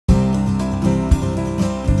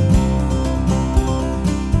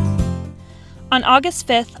On August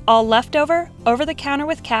 5th, all leftover, over-the-counter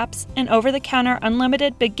with caps, and over-the-counter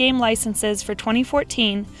unlimited big game licenses for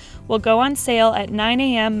 2014 will go on sale at 9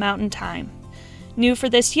 a.m. Mountain Time. New for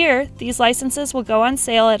this year, these licenses will go on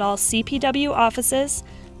sale at all CPW offices,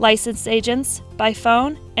 licensed agents, by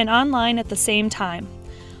phone, and online at the same time.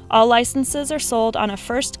 All licenses are sold on a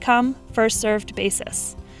first-come, first-served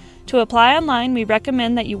basis. To apply online, we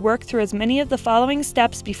recommend that you work through as many of the following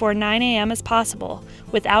steps before 9 a.m. as possible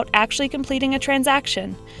without actually completing a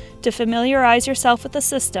transaction to familiarize yourself with the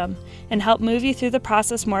system and help move you through the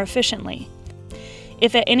process more efficiently.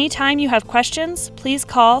 If at any time you have questions, please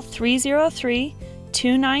call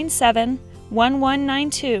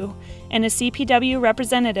 303-297-1192 and a CPW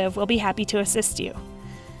representative will be happy to assist you.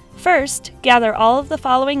 First, gather all of the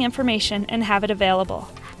following information and have it available.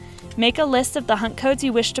 Make a list of the hunt codes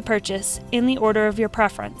you wish to purchase in the order of your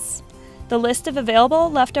preference. The list of available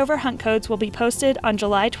leftover hunt codes will be posted on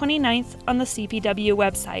July 29th on the CPW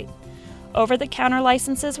website. Over-the-counter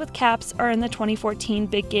licenses with caps are in the 2014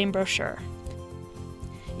 Big Game brochure.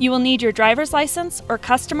 You will need your driver's license or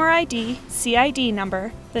customer ID (CID)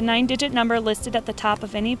 number, the 9-digit number listed at the top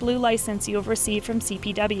of any blue license you have received from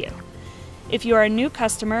CPW. If you are a new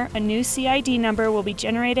customer, a new CID number will be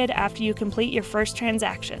generated after you complete your first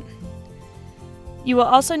transaction. You will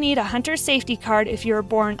also need a hunter safety card if you were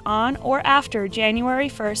born on or after January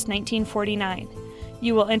 1st, 1949.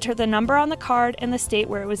 You will enter the number on the card and the state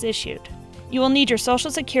where it was issued. You will need your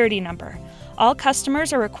Social Security number. All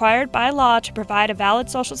customers are required by law to provide a valid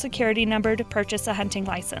Social Security number to purchase a hunting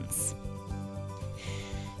license.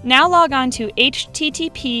 Now log on to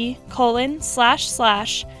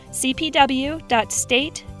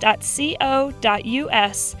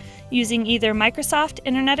http://cpw.state.co.us using either Microsoft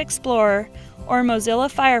Internet Explorer or Mozilla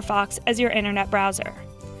Firefox as your internet browser.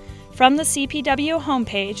 From the CPW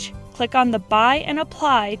homepage, click on the Buy and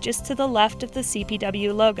Apply just to the left of the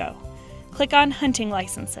CPW logo. Click on Hunting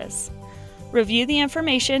Licenses. Review the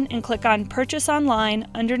information and click on Purchase Online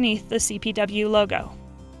underneath the CPW logo.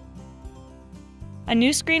 A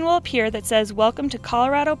new screen will appear that says Welcome to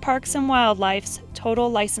Colorado Parks and Wildlife's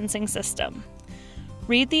Total Licensing System.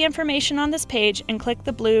 Read the information on this page and click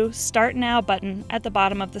the blue Start Now button at the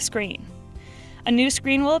bottom of the screen. A new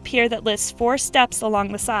screen will appear that lists 4 steps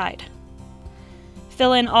along the side.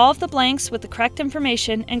 Fill in all of the blanks with the correct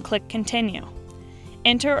information and click Continue.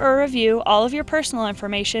 Enter or review all of your personal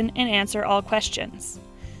information and answer all questions.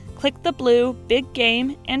 Click the blue Big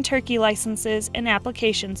Game and Turkey Licenses and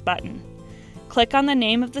Applications button. Click on the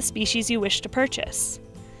name of the species you wish to purchase.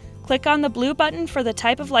 Click on the blue button for the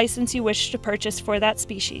type of license you wish to purchase for that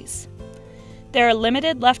species. There are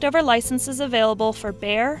limited leftover licenses available for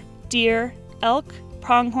bear, deer, elk,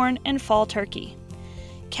 pronghorn, and fall turkey.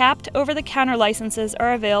 Capped over-the-counter licenses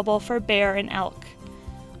are available for bear and elk.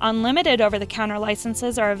 Unlimited over-the-counter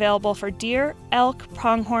licenses are available for deer, elk,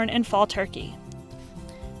 pronghorn, and fall turkey.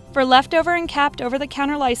 For leftover and capped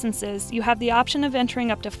over-the-counter licenses, you have the option of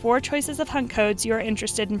entering up to 4 choices of hunt codes you are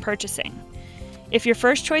interested in purchasing. If your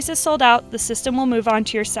first choice is sold out, the system will move on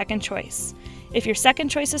to your second choice. If your second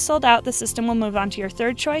choice is sold out, the system will move on to your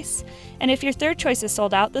third choice. And if your third choice is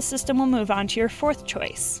sold out, the system will move on to your fourth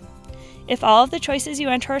choice. If all of the choices you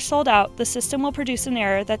enter are sold out, the system will produce an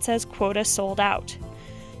error that says Quota Sold Out.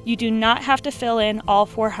 You do not have to fill in all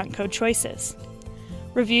 4 hunt code choices.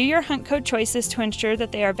 Review your hunt code choices to ensure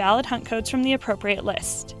that they are valid hunt codes from the appropriate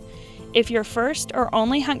list. If your first or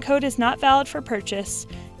only hunt code is not valid for purchase,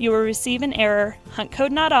 you will receive an error, Hunt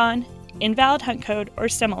Code Not On, Invalid Hunt Code, or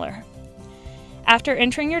similar. After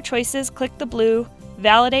entering your choices, click the blue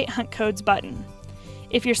Validate Hunt Codes button.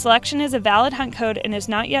 If your selection is a valid hunt code and is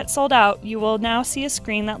not yet sold out, you will now see a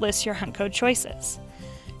screen that lists your hunt code choices.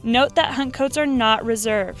 Note that hunt codes are not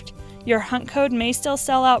reserved. Your hunt code may still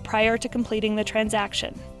sell out prior to completing the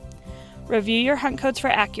transaction. Review your hunt codes for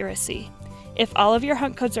accuracy. If all of your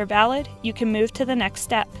hunt codes are valid, you can move to the next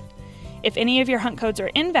step. If any of your hunt codes are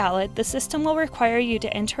invalid, the system will require you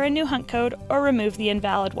to enter a new hunt code or remove the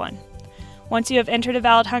invalid one. Once you have entered a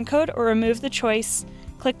valid hunt code or removed the choice,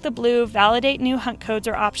 click the blue Validate New Hunt Codes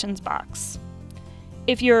or Options box.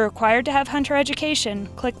 If you are required to have hunter education,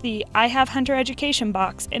 click the I Have Hunter Education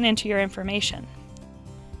box and enter your information.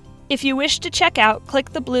 If you wish to check out, click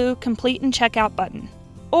the blue Complete and Checkout button.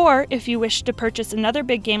 Or, if you wish to purchase another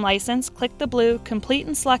big game license, click the blue Complete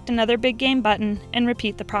and Select Another Big Game button and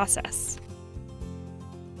repeat the process.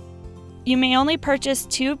 You may only purchase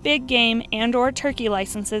 2 big game and/or turkey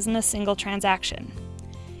licenses in a single transaction.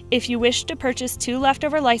 If you wish to purchase 2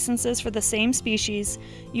 leftover licenses for the same species,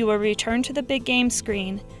 you will return to the big game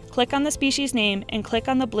screen, click on the species name, and click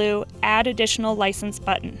on the blue Add Additional License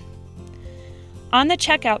button. On the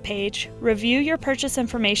checkout page, review your purchase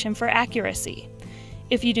information for accuracy.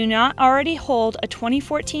 If you do not already hold a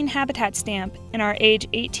 2014 Habitat stamp and are age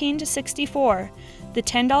 18 to 64, the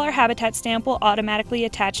 $10 Habitat stamp will automatically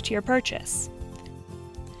attach to your purchase.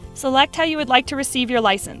 Select how you would like to receive your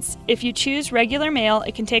license. If you choose regular mail,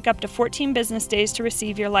 it can take up to 14 business days to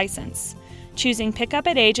receive your license. Choosing Pickup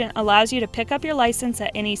at Agent allows you to pick up your license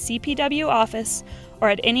at any CPW office or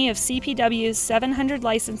at any of CPW's 700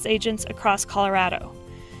 licensed agents across Colorado.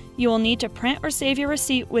 You will need to print or save your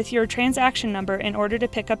receipt with your transaction number in order to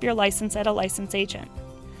pick up your license at a licensed agent.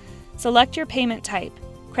 Select your payment type.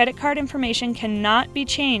 Credit card information cannot be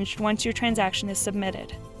changed once your transaction is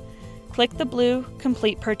submitted. Click the blue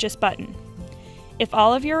Complete Purchase button. If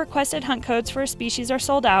all of your requested hunt codes for a species are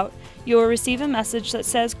sold out, you will receive a message that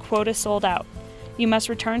says Quota Sold Out. You must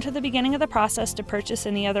return to the beginning of the process to purchase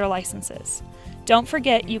any other licenses. Don't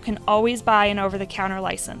forget, you can always buy an over-the-counter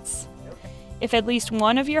license. If at least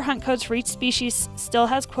one of your hunt codes for each species still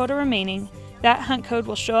has quota remaining, that hunt code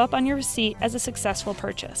will show up on your receipt as a successful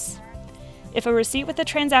purchase. If a receipt with a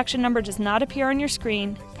transaction number does not appear on your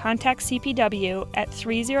screen, contact CPW at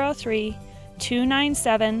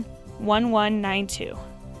 303-297-1192.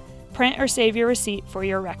 Print or save your receipt for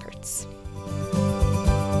your records.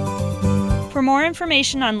 For more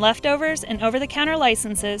information on leftovers and over-the-counter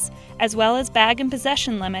licenses, as well as bag and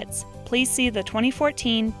possession limits, please see the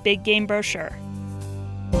 2014 Big Game brochure.